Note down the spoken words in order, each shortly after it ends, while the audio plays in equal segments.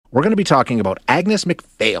we're going to be talking about Agnes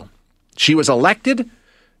MacPhail. She was elected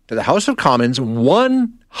to the House of Commons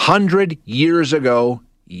 100 years ago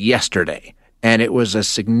yesterday. And it was a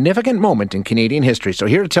significant moment in Canadian history. So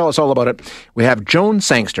here to tell us all about it, we have Joan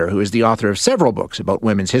Sangster, who is the author of several books about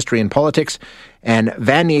women's history and politics, and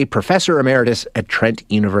Vanier Professor Emeritus at Trent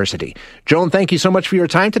University. Joan, thank you so much for your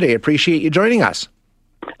time today. Appreciate you joining us.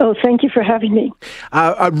 Oh, thank you for having me.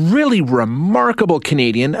 A really remarkable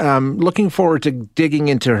Canadian. Looking forward to digging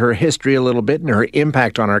into her history a little bit and her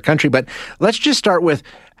impact on our country. But let's just start with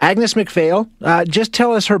Agnes MacPhail. Just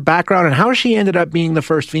tell us her background and how she ended up being the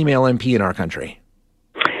first female MP in our country.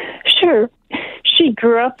 Sure. She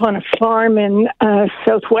grew up on a farm in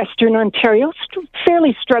southwestern Ontario,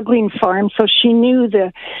 fairly struggling farm, so she knew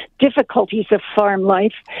the difficulties of farm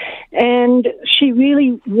life, and she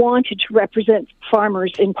really wanted to represent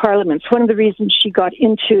farmers in Parliament. It's one of the reasons she got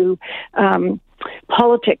into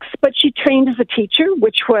politics, but she trained as a teacher,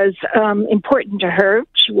 which was important to her.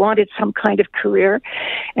 She wanted some kind of career.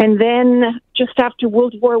 And then just after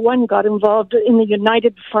World War I, got involved in the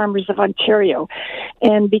United Farmers of Ontario.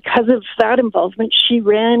 And because of that involvement, she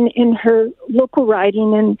ran in her local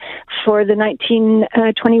riding and for the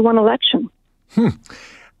 1921 election.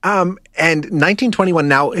 And 1921,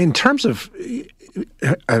 now, in terms of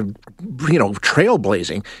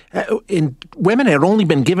trailblazing, women had only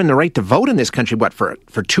been given the right to vote in this country,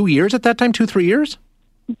 for 2 years at that time, 3 years?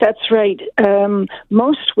 That's right.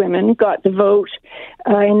 Most women got the vote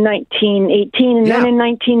in 1918, and then in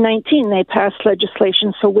 1919 they passed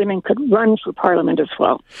legislation so women could run for Parliament as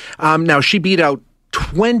well. Now, she beat out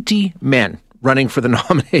 20 men running for the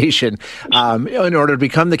nomination in order to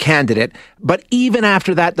become the candidate. But even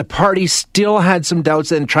after that, the party still had some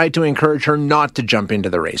doubts and tried to encourage her not to jump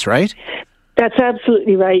into the race, right? That's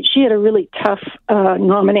absolutely right. She had a really tough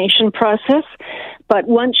nomination process. But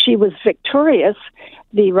once she was victorious,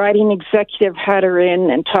 the riding executive had her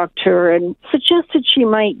in and talked to her and suggested she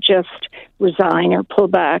might just resign or pull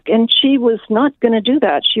back. And she was not going to do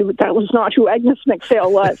that. That was not who Agnes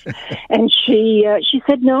MacPhail was. And she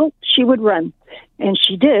said no, she would run. And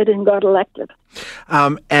she did and got elected.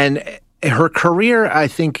 And her career, I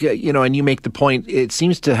think, and you make the point, it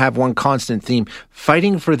seems to have one constant theme,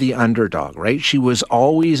 fighting for the underdog, right? She was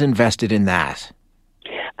always invested in that.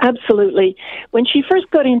 Absolutely. When she first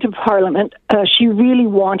got into Parliament, she really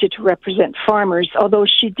wanted to represent farmers, although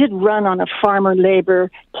she did run on a farmer labor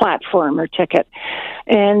platform or ticket.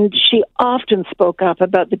 And she often spoke up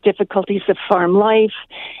about the difficulties of farm life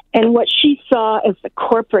and what she saw as the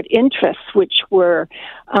corporate interests, which were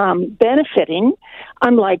benefiting,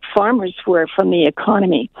 unlike farmers were, from the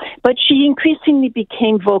economy. But she increasingly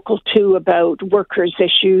became vocal, too, about workers'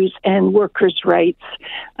 issues and workers' rights,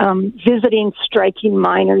 visiting striking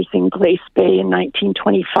miners in Glace Bay in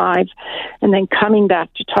 1925, and then coming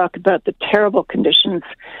back to talk about the terrible conditions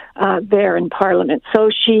there in Parliament. So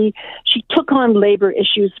she took on labor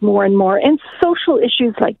issues more and more, and social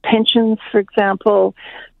issues like pensions, for example,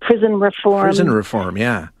 prison reform. Prison reform,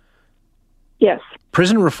 yeah. Yes.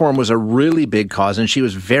 Prison reform was a really big cause, and she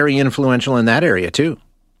was very influential in that area, too.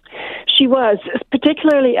 She was,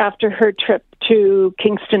 particularly after her trip to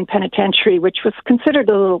Kingston Penitentiary, which was considered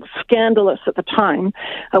a little scandalous at the time,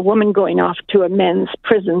 a woman going off to a men's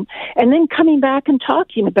prison, and then coming back and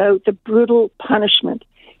talking about the brutal punishment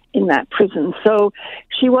in that prison. So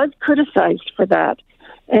she was criticized for that.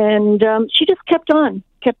 And she just kept on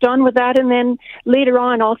with that, and then later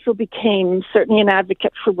on also became certainly an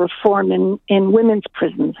advocate for reform in women's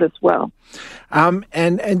prisons as well. And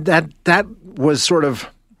that was sort of,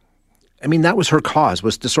 that was her cause,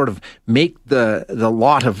 was to sort of make the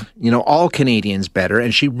lot of, all Canadians better.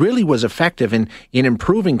 And she really was effective in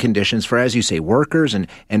improving conditions for, as you say, workers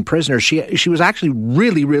and prisoners. She was actually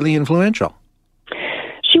really, really influential.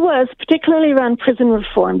 She was, particularly around prison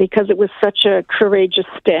reform, because it was such a courageous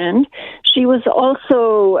stand. She was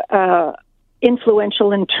also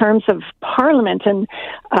influential in terms of Parliament and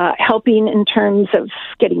helping in terms of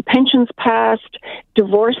getting pensions passed,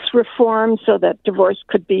 divorce reform so that divorce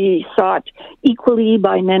could be sought equally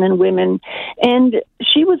by men and women. And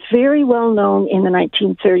she was very well known in the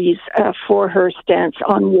 1930s for her stance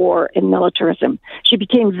on war and militarism. She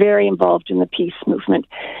became very involved in the peace movement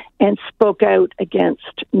and spoke out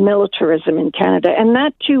against militarism in Canada. And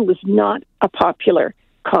that, too, was not a popular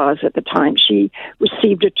cause at the time. She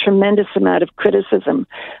received a tremendous amount of criticism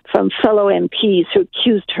from fellow MPs who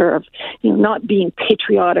accused her of, not being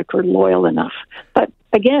patriotic or loyal enough. But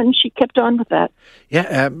again, she kept on with that.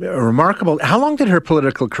 Yeah, remarkable. How long did her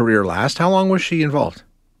political career last? How long was she involved?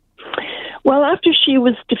 Well, after she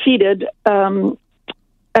was defeated,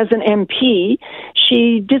 as an MP.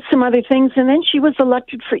 She did some other things, and then she was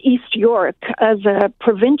elected for East York as a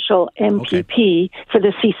provincial MPP for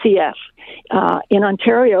the CCF in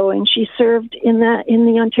Ontario, and she served in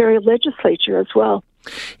the Ontario legislature as well.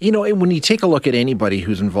 You know, when you take a look at anybody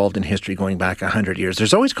who's involved in history going back 100 years,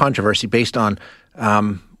 there's always controversy based on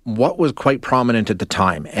what was quite prominent at the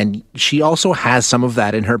time. And she also has some of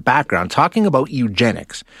that in her background, talking about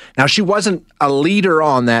eugenics. Now, she wasn't a leader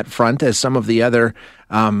on that front as some of the other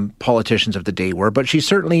politicians of the day were, but she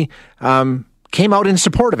certainly came out in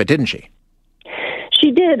support of it, didn't she?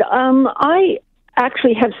 She did. I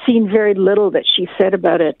actually have seen very little that she said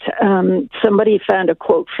about it. Somebody found a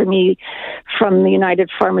quote for me from the United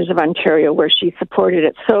Farmers of Ontario where she supported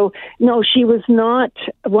it. So, no, she was not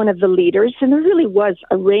one of the leaders, and there really was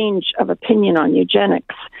a range of opinion on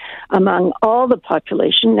eugenics among all the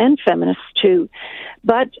population and feminists too.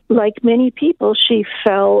 But like many people, she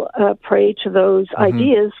fell prey to those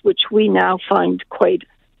ideas, which we now find quite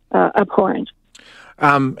abhorrent.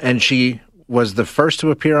 And she was the first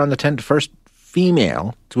to appear on the first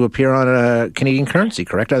female to appear on a Canadian currency,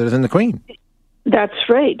 correct, other than the Queen? That's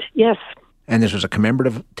right, yes. And this was a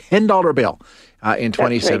commemorative $10 bill in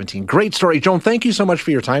 2017. Right. Great story. Joan, thank you so much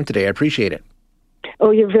for your time today. I appreciate it.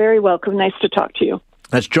 Oh, you're very welcome. Nice to talk to you.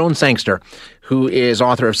 That's Joan Sangster, who is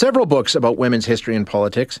author of several books about women's history and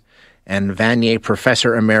politics, and Vanier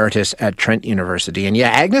Professor Emeritus at Trent University. And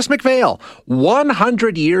yeah, Agnes MacPhail,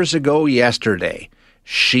 100 years ago yesterday,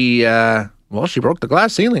 she broke the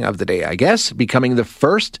glass ceiling of the day, I guess, becoming the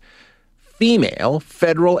first female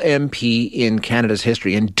federal MP in Canada's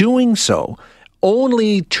history, and doing so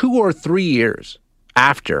only 2 or 3 years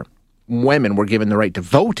after women were given the right to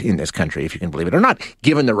vote in this country, if you can believe it, or not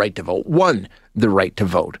given the right to vote, won the right to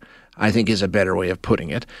vote, I think is a better way of putting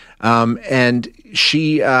it. And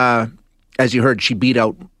she, as you heard, she beat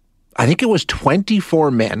out, I think it was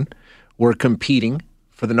 24 men were competing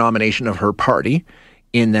for the nomination of her party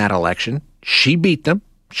in that election. She beat them.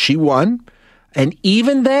 She won. And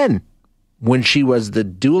even then, when she was the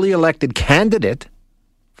duly elected candidate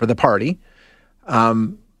for the party,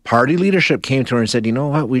 party leadership came to her and said, you know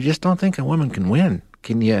what, we just don't think a woman can win.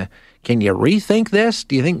 Can you rethink this?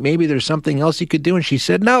 Do you think maybe there's something else you could do? And she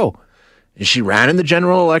said no. And she ran in the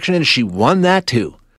general election and she won that too.